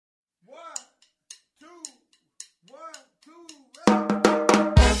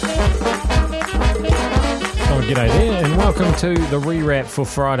G'day there, and welcome to the rewrap for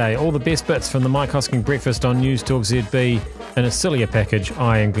Friday. All the best bits from the Mike Hosking breakfast on News Talk ZB in a sillier package.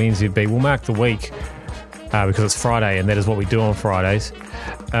 I am Glenn ZB. We'll mark the week because it's Friday, and that is what we do on Fridays.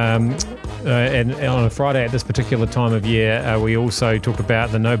 And on a Friday at this particular time of year, we also talk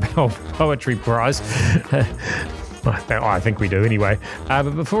about the Nobel Poetry Prize. I think we do anyway.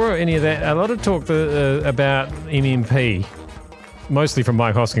 But before any of that, a lot of talk about MMP. Mostly from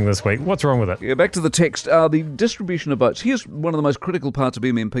Mike Hosking this week. What's wrong with it? Yeah, back to the text. The distribution of votes. Here's one of the most critical parts of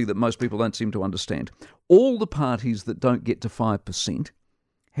MMP that most people don't seem to understand. All the parties that don't get to 5%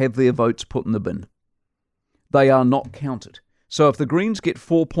 have their votes put in the bin. They are not counted. So if the Greens get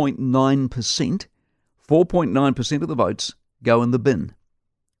 4.9%, 4.9% of the votes go in the bin.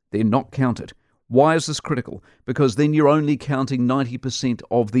 They're not counted. Why is this critical? Because then you're only counting 90%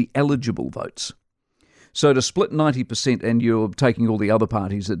 of the eligible votes. So to split 90% and you're taking all the other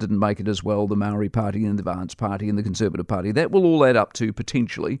parties that didn't make it as well, the Maori Party and the Advance Party and the Conservative Party, that will all add up to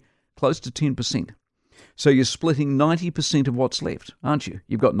potentially close to 10%. So you're splitting 90% of what's left, aren't you?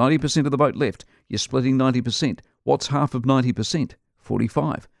 You've got 90% of the vote left. You're splitting 90%. What's half of 90%?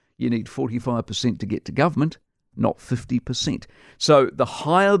 45. You need 45% to get to government, not 50%. So the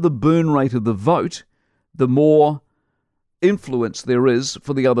higher the burn rate of the vote, the more influence there is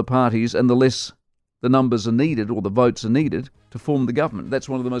for the other parties and the less the numbers are needed or the votes are needed to form the government. That's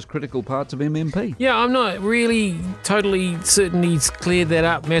one of the most critical parts of MMP. Yeah, I'm not really totally certain he's cleared that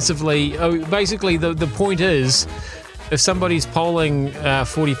up massively. Basically, the point is, if somebody's polling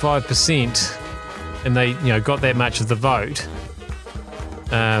 45% and they got that much of the vote,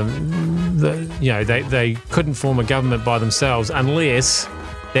 they couldn't form a government by themselves unless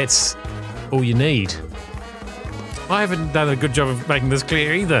that's all you need. I haven't done a good job of making this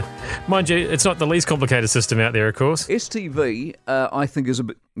clear either. Mind you, it's not the least complicated system out there, of course. STV, I think, is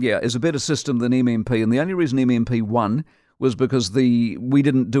a better system than MMP, and the only reason MMP won was because we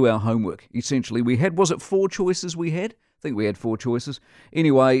didn't do our homework. Essentially, we had, was it 4 choices we had? I think we had 4 choices.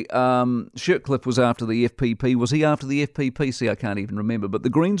 Anyway, Shirtcliffe was after the FPP. Was he after the FPP? See, I can't even remember. But the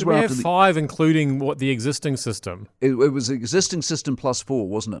Greens were after the... 5, including the existing system. It was the existing system plus 4,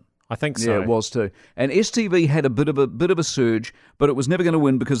 wasn't it? I think so. Yeah, it was too. And STV had a bit of a surge, but it was never going to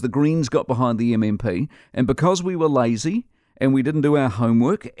win because the Greens got behind the MMP, and because we were lazy and we didn't do our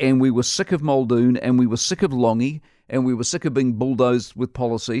homework, and we were sick of Muldoon, and we were sick of Longy, and we were sick of being bulldozed with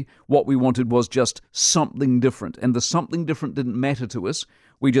policy. What we wanted was just something different, and the something different didn't matter to us.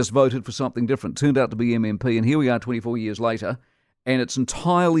 We just voted for something different. Turned out to be MMP, and here we are 24 years later, and it's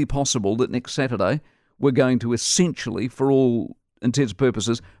entirely possible that next Saturday we're going to essentially, for all intents and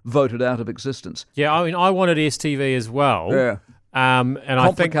purposes, voted out of existence. Yeah, I mean, I wanted STV as well. Yeah. And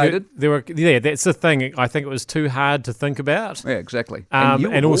complicated. I think that's the thing. I think it was too hard to think about. Yeah, exactly.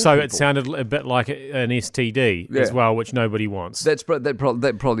 And also it sounded a bit like an STD as well, which nobody wants. That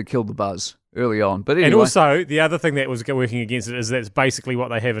probably killed the buzz early on. But anyway. And also, the other thing that was working against it is that's basically what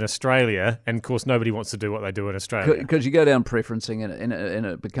they have in Australia, and of course nobody wants to do what they do in Australia. Because you go down preferencing and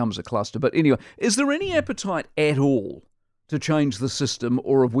it becomes a cluster. But anyway, is there any appetite at all to change the system,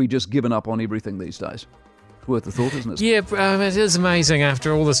 or have we just given up on everything these days? It's worth a thought, isn't it? Yeah, it is amazing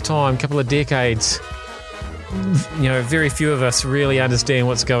after all this time, couple of decades. Very few of us really understand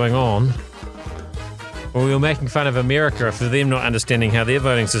what's going on. Well, we were making fun of America for them not understanding how their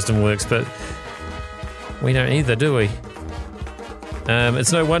voting system works, but we don't either, do we?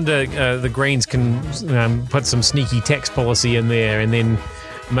 It's no wonder the Greens can put some sneaky tax policy in there and then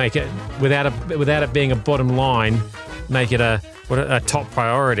make it, without it being a bottom line, make it a top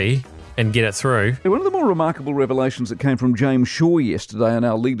priority and get it through. One of the more remarkable revelations that came from James Shaw yesterday on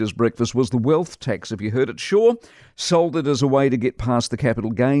our Leaders' Breakfast was the wealth tax. Have you heard it? Shaw sold it as a way to get past the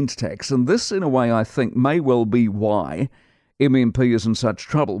capital gains tax. And this, in a way, I think may well be why MMP is in such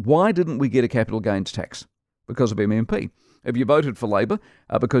trouble. Why didn't we get a capital gains tax? Because of MMP. If you voted for Labour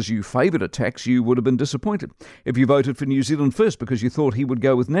because you favoured a tax, you would have been disappointed. If you voted for New Zealand First because you thought he would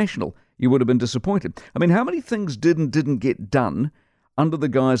go with National, you would have been disappointed. I mean, how many things didn't get done under the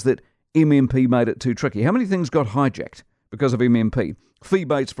guise that MMP made it too tricky? How many things got hijacked because of MMP? Fee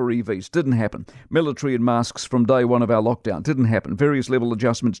baits for EVs didn't happen. Military and masks from day one of our lockdown didn't happen. Various level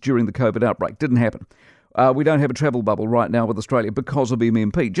adjustments during the COVID outbreak didn't happen. We don't have a travel bubble right now with Australia because of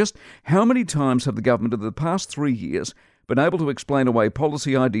MMP. Just how many times have the government of the past 3 years been able to explain away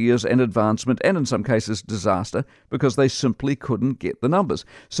policy ideas and advancement, and in some cases disaster, because they simply couldn't get the numbers?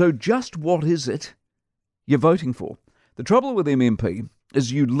 So just what is it you're voting for? The trouble with MMP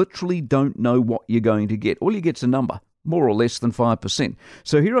is you literally don't know what you're going to get. All you get's a number, more or less than 5%.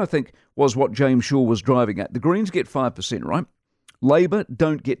 So here I think was what James Shaw was driving at. The Greens get 5%, right? Labour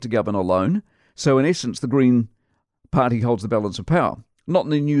don't get to govern alone. So in essence, the Green party holds the balance of power. Not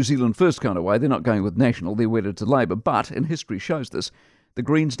in a New Zealand First kind of way. They're not going with National, they're wedded to Labour. But, and history shows this, the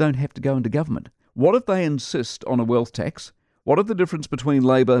Greens don't have to go into government. What if they insist on a wealth tax? What if the difference between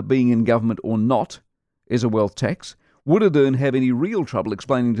Labour being in government or not is a wealth tax? Would Ardern have any real trouble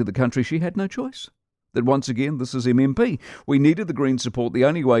explaining to the country she had no choice? That once again, this is MMP. We needed the Greens' support. The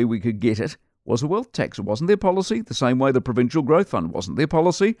only way we could get it was a wealth tax. It wasn't their policy, the same way the Provincial Growth Fund wasn't their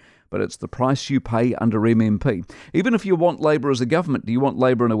policy, but it's the price you pay under MMP. Even if you want Labour as a government, do you want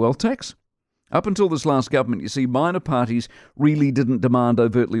Labour and a wealth tax? Up until this last government, you see, minor parties really didn't demand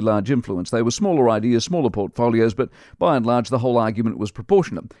overtly large influence. They were smaller ideas, smaller portfolios, but by and large the whole argument was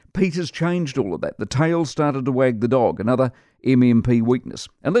proportionate. Peters changed all of that. The tail started to wag the dog, another MMP weakness.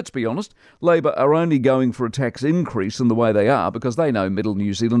 And let's be honest, Labour are only going for a tax increase in the way they are because they know Middle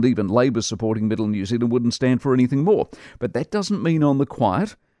New Zealand, even Labour supporting Middle New Zealand, wouldn't stand for anything more. But that doesn't mean on the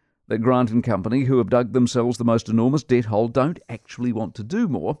quiet that Grant and Company, who have dug themselves the most enormous debt hole, don't actually want to do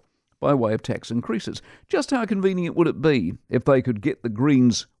more by way of tax increases. Just how convenient would it be if they could get the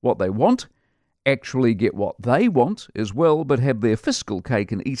Greens what they want, actually get what they want as well, but have their fiscal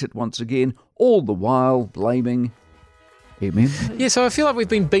cake and eat it once again, all the while blaming MMP? Yeah, so I feel like we've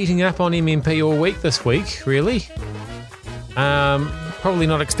been beating up on MMP all week this week, really. Probably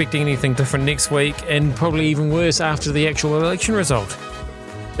not expecting anything different next week, and probably even worse after the actual election result.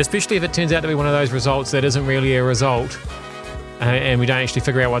 Especially if it turns out to be one of those results that isn't really a result, and we don't actually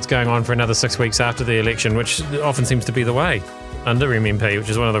figure out what's going on for another 6 weeks after the election, which often seems to be the way under MMP,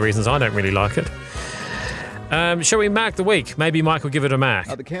 which is one of the reasons I don't really like it. Shall we mark the week? Maybe Mike will give it a mark.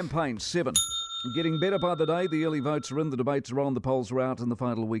 The campaign, 7. Getting better by the day. The early votes are in, the debates are on, the polls are out, and the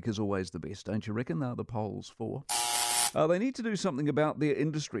final week is always the best, don't you reckon? They're the polls for. They need to do something about their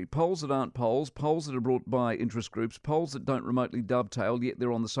industry. Polls that aren't polls that are brought by interest groups, polls that don't remotely dovetail, yet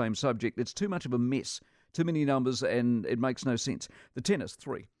they're on the same subject. It's too much of a mess. Too many numbers, and it makes no sense. The tennis,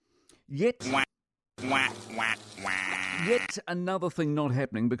 3. Yet another thing not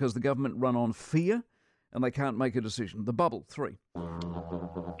happening because the government run on fear and they can't make a decision. The bubble, 3.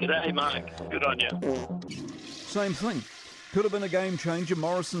 G'day, Mark. Good on you. Same thing. Could have been a game changer.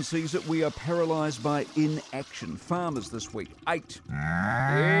 Morrison sees it. We are paralysed by inaction. Farmers this week, 8.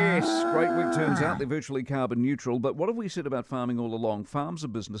 Yes, great week turns out. They're virtually carbon neutral. But what have we said about farming all along? Farms are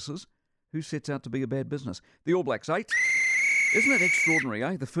businesses. Who sets out to be a bad business? The All Blacks, 8. Isn't it extraordinary,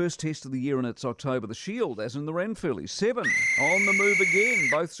 eh? The first test of the year and it's October. The Shield, as in the Ranfurly, 7. On the move again.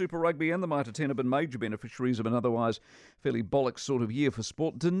 Both Super Rugby and the Mitre 10 have been major beneficiaries of an otherwise fairly bollocks sort of year for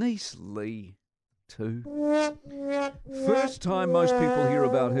sport. Denise Lee, 2. First time most people hear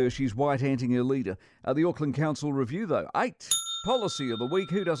about her, she's white-anting her leader. The Auckland Council Review, though, 8. Policy of the week.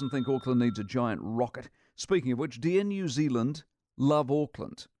 Who doesn't think Auckland needs a giant rocket? Speaking of which, dear New Zealand, love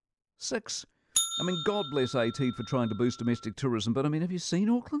Auckland. 6. I mean, God bless AT for trying to boost domestic tourism, but I mean, have you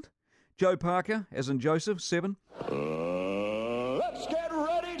seen Auckland? Joe Parker, as in Joseph, 7. Let's get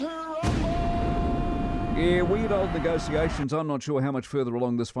ready to rumble! Yeah, weird old negotiations. I'm not sure how much further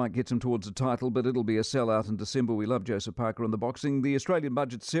along this fight gets him towards a title, but it'll be a sellout in December. We love Joseph Parker in the boxing. The Australian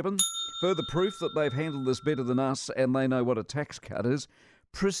budget, 7. Further proof that they've handled this better than us and they know what a tax cut is.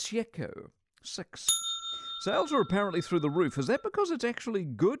 Prosecco, 6. Sales are apparently through the roof. Is that because it's actually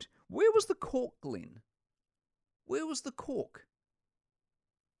good? Where was the cork, Glenn? Where was the cork?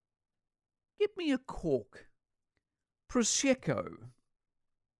 Get me a cork. Prosecco.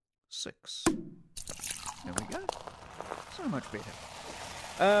 6. There we go. So much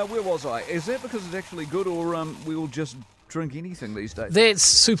better. Where was I? Is that because it's actually good, or we'll just drink anything these days? That's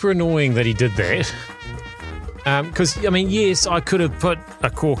super annoying that he did that. Because, I mean, yes, I could have put a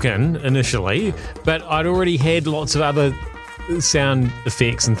cork in initially, but I'd already had lots of other sound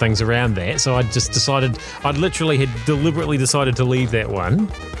effects and things around that, so I'd literally had deliberately decided to leave that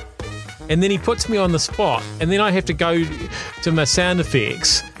one. And then he puts me on the spot, and then I have to go to my sound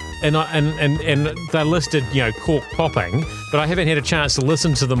effects, and they're listed, cork popping, but I haven't had a chance to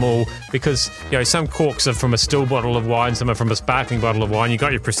listen to them all because, some corks are from a still bottle of wine, some are from a sparkling bottle of wine. You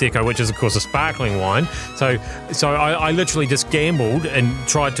got your Prosecco, which is, of course, a sparkling wine. So I literally just gambled and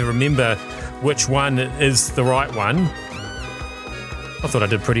tried to remember which one is the right one. I thought I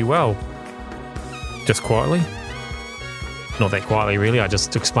did pretty well. Just quietly. Not that quietly, really. I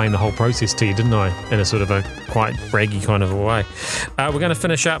just explained the whole process to you, didn't I? In a sort of a quite braggy kind of a way. We're going to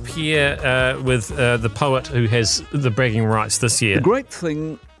finish up here with the poet who has the bragging rights this year. The great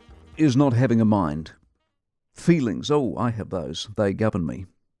thing is not having a mind. Feelings, I have those. They govern me.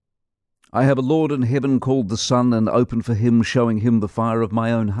 I have a Lord in heaven called the sun, and open for him, showing him the fire of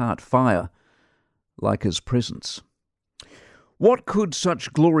my own heart. Fire, like his presence. What could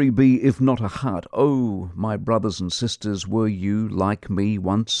such glory be if not a heart? Oh, my brothers and sisters, were you like me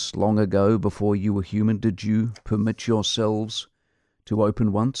once, long ago, before you were human? Did you permit yourselves to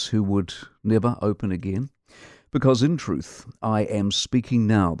open once who would never open again? Because in truth, I am speaking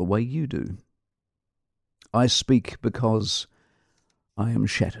now the way you do. I speak because I am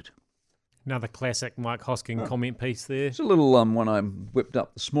shattered. Another classic Mike Hosking comment piece there. It's a little one I whipped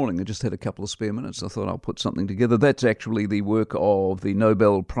up this morning. I just had a couple of spare minutes. I thought I'll put something together. That's actually the work of the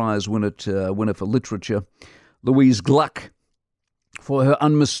Nobel Prize winner for literature, Louise Gluck, for her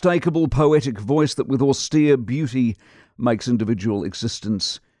unmistakable poetic voice that with austere beauty makes individual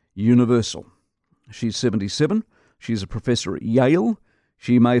existence universal. She's 77. She's a professor at Yale.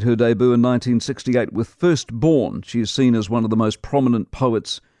 She made her debut in 1968 with Firstborn. She is seen as one of the most prominent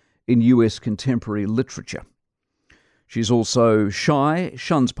poets in US contemporary literature. She's also shy,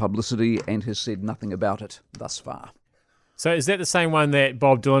 shuns publicity, and has said nothing about it thus far. So is that the same one that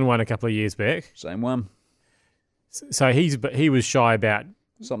Bob Dylan won a couple of years back? Same one. So he was shy about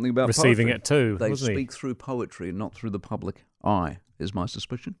Something about receiving poetry. it too, They wasn't speak through poetry and not through the public eye, is my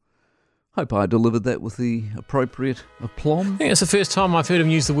suspicion. Hope I delivered that with the appropriate aplomb. I think it's the first time I've heard him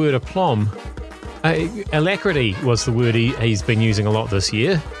use the word aplomb. Alacrity was the word he's been using a lot this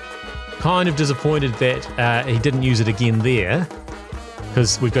year. Kind of disappointed that he didn't use it again there,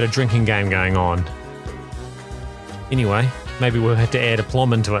 because we've got a drinking game going on. Anyway, maybe we'll have to add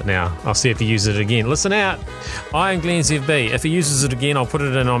aplomb into it now. I'll see if he uses it again. Listen out. I am Glenn ZB. If he uses it again, I'll put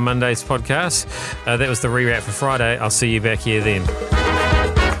it in on Monday's podcast. That was the rewrap for Friday. I'll see you back here then.